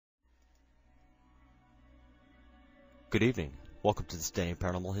Good evening. Welcome to this day in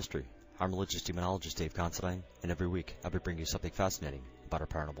paranormal history. I'm religious demonologist Dave Considine, and every week I'll be bringing you something fascinating about our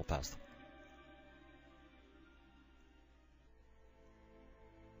paranormal past.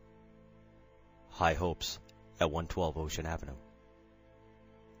 High Hopes at 112 Ocean Avenue.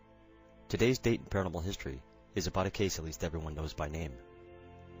 Today's date in paranormal history is about a case at least everyone knows by name.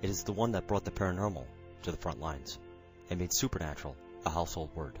 It is the one that brought the paranormal to the front lines and made supernatural a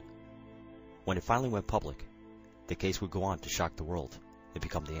household word. When it finally went public, the case would go on to shock the world and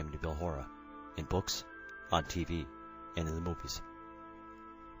become the Amityville horror, in books, on TV, and in the movies.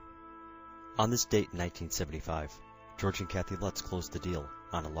 On this date in 1975, George and Kathy Lutz closed the deal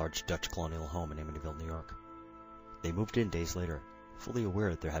on a large Dutch colonial home in Amityville, New York. They moved in days later, fully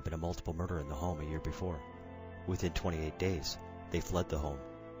aware that there had been a multiple murder in the home a year before. Within 28 days, they fled the home,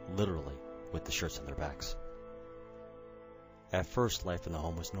 literally with the shirts on their backs. At first, life in the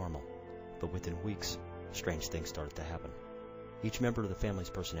home was normal, but within weeks, strange things started to happen. Each member of the family's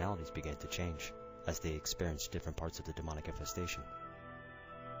personalities began to change as they experienced different parts of the demonic infestation.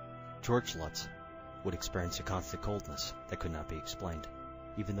 George Lutz would experience a constant coldness that could not be explained,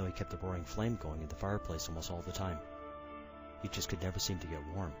 even though he kept a roaring flame going in the fireplace almost all the time. He just could never seem to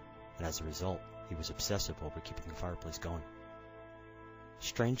get warm, and as a result, he was obsessive over keeping the fireplace going.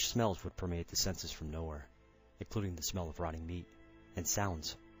 Strange smells would permeate the senses from nowhere, including the smell of rotting meat, and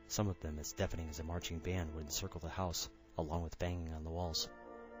sounds, some of them as deafening as a marching band, would encircle the house, along with banging on the walls.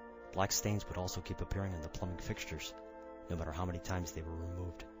 Black stains would also keep appearing on the plumbing fixtures, no matter how many times they were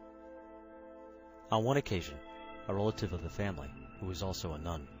removed. On one occasion, a relative of the family, who was also a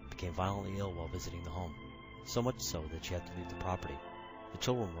nun, became violently ill while visiting the home, so much so that she had to leave the property. The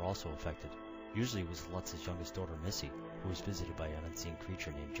children were also affected. Usually it was Lutz's youngest daughter, Missy, who was visited by an unseen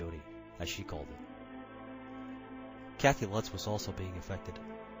creature named Jody, as she called it. Kathy Lutz was also being affected.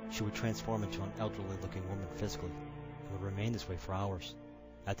 She would transform into an elderly-looking woman physically, and would remain this way for hours.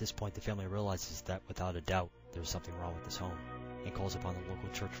 At this point, the family realizes that, without a doubt, there is something wrong with this home, and calls upon the local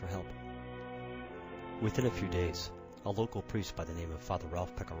church for help. Within a few days, a local priest by the name of Father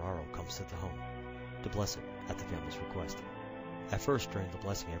Ralph Pecoraro comes to the home, to bless it at the family's request. At first, during the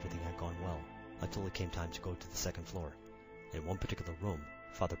blessing, everything had gone well, until it came time to go to the second floor. In one particular room,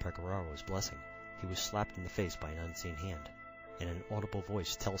 Father Pecoraro was blessing. He was slapped in the face by an unseen hand, and an audible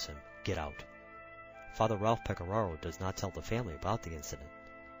voice tells him, "Get out." Father Ralph Pecoraro does not tell the family about the incident,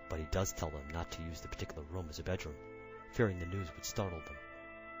 but he does tell them not to use the particular room as a bedroom, fearing the news would startle them.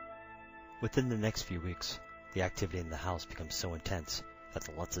 Within the next few weeks, the activity in the house becomes so intense that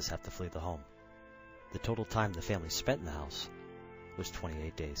the Lutzes have to flee the home. The total time the family spent in the house was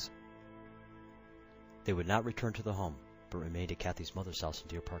 28 days. They would not return to the home, but remained at Kathy's mother's house in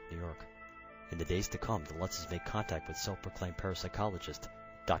Deer Park, New York. In the days to come, the Lutzes made contact with self-proclaimed parapsychologist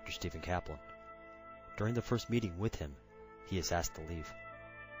Dr. Stephen Kaplan. During the first meeting with him, he is asked to leave.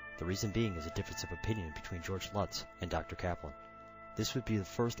 The reason being is a difference of opinion between George Lutz and Dr. Kaplan. This would be the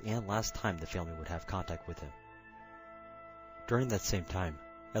first and last time the family would have contact with him. During that same time,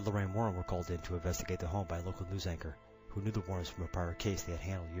 Ed and Lorraine Warren were called in to investigate the home by a local news anchor, who knew the Warrens from a prior case they had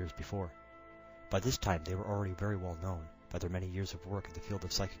handled years before. By this time, they were already very well known by their many years of work in the field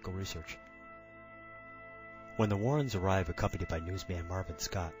of psychical research. When the Warrens arrive accompanied by newsman Marvin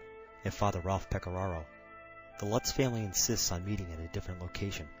Scott and Father Ralph Pecoraro, the Lutz family insists on meeting at a different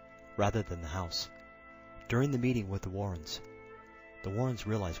location, rather than the house. During the meeting with the Warrens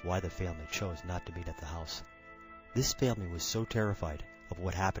realize why the family chose not to meet at the house. This family was so terrified of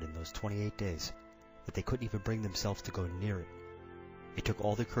what happened in those 28 days that they couldn't even bring themselves to go near it. It took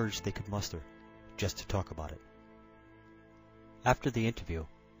all the courage they could muster just to talk about it. After the interview,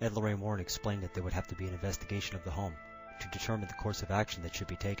 Ed and Lorraine Warren explained that there would have to be an investigation of the home to determine the course of action that should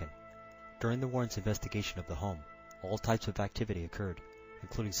be taken. During the Warrens' investigation of the home, all types of activity occurred,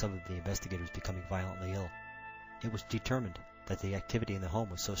 including some of the investigators becoming violently ill. It was determined that the activity in the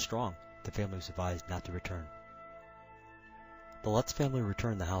home was so strong, the family was advised not to return. The Lutz family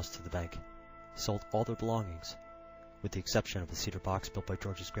returned the house to the bank, sold all their belongings, with the exception of a cedar box built by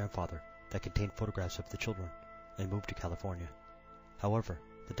George's grandfather that contained photographs of the children, and moved to California. However,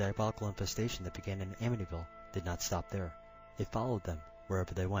 the diabolical infestation that began in Amityville did not stop there. It followed them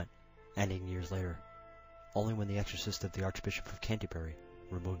wherever they went, ending years later, only when the exorcist of the Archbishop of Canterbury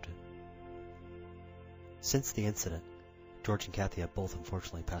removed it. Since the incident, George and Kathy have both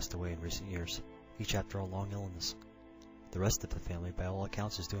unfortunately passed away in recent years, each after a long illness. The rest of the family, by all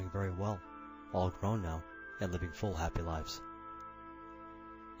accounts, is doing very well, all grown now, and living full, happy lives.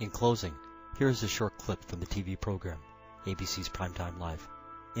 In closing, here is a short clip from the TV program, ABC's Primetime Live.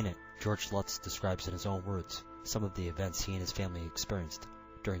 In it, George Lutz describes in his own words some of the events he and his family experienced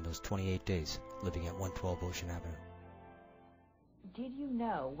during those 28 days living at 112 Ocean Avenue. Did you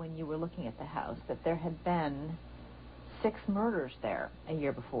know when you were looking at the house that there had been 6 murders there a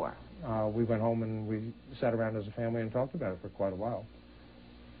year before? We went home and we sat around as a family and talked about it for quite a while.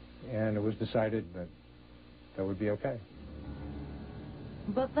 And it was decided that that would be okay.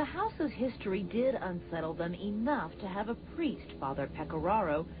 But the house's history did unsettle them enough to have a priest, Father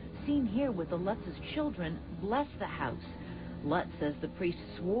Pecoraro, seen here with the Lutz's children, bless the house. Lutz says the priest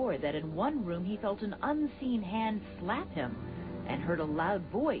swore that in one room he felt an unseen hand slap him and heard a loud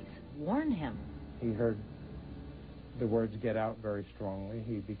voice warn him. He heard the words "get out" very strongly.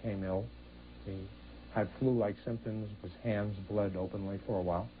 He became ill. He had flu-like symptoms. His hands bled openly for a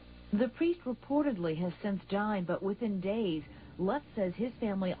while. The priest reportedly has since died, but within days, Lutz says his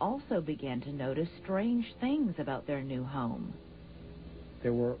family also began to notice strange things about their new home.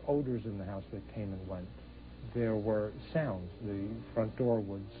 There were odors in the house that came and went. There were sounds. The front door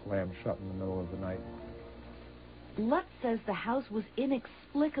would slam shut in the middle of the night. Lutz says the house was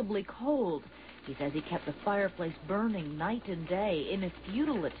inexplicably cold. He says he kept the fireplace burning night and day in a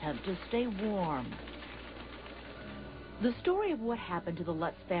futile attempt to stay warm. The story of what happened to the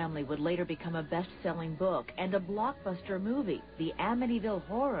Lutz family would later become a best-selling book and a blockbuster movie, The Amityville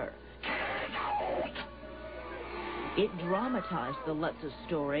Horror. It dramatized the Lutz's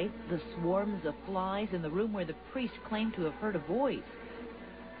story, the swarms of flies in the room where the priest claimed to have heard a voice,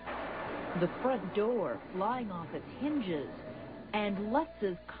 the front door flying off its hinges, and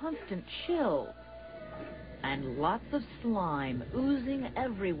Lutz's constant chills, and lots of slime oozing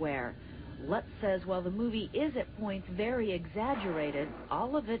everywhere. Lutz says while the movie is at points very exaggerated,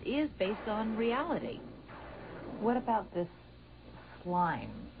 all of it is based on reality. What about this slime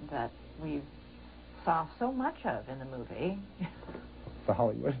that we saw so much of in the movie? The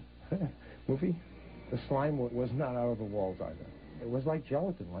Hollywood movie? The slime was not out of the walls either. It was like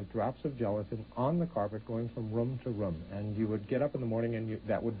gelatin, like drops of gelatin on the carpet going from room to room. And you would get up in the morning and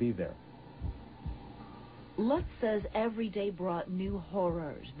that would be there. Lutz says every day brought new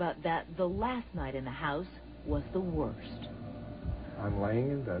horrors, but that the last night in the house was the worst. I'm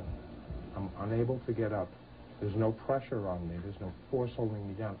laying in bed. I'm unable to get up. There's no pressure on me. There's no force holding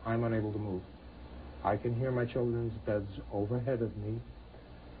me down. I'm unable to move. I can hear my children's beds overhead of me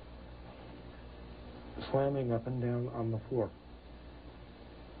slamming up and down on the floor.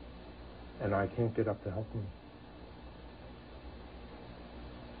 And I can't get up to help them.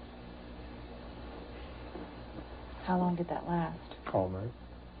 How long did that last? All night.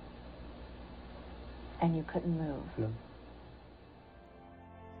 And you couldn't move? No.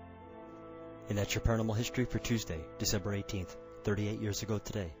 And that's your paranormal history for Tuesday, December 18th, 38 years ago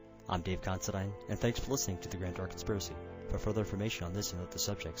today. I'm Dave Considine, and thanks for listening to The Grand Dark Conspiracy. For further information on this and other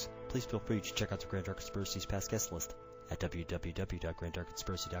subjects, please feel free to check out the Grand Dark Conspiracy's past guest list at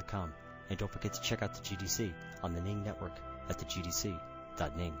www.granddarkconspiracy.com. And don't forget to check out the GDC on the Ning Network at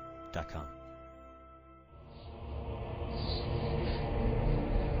thegdc.ning.com.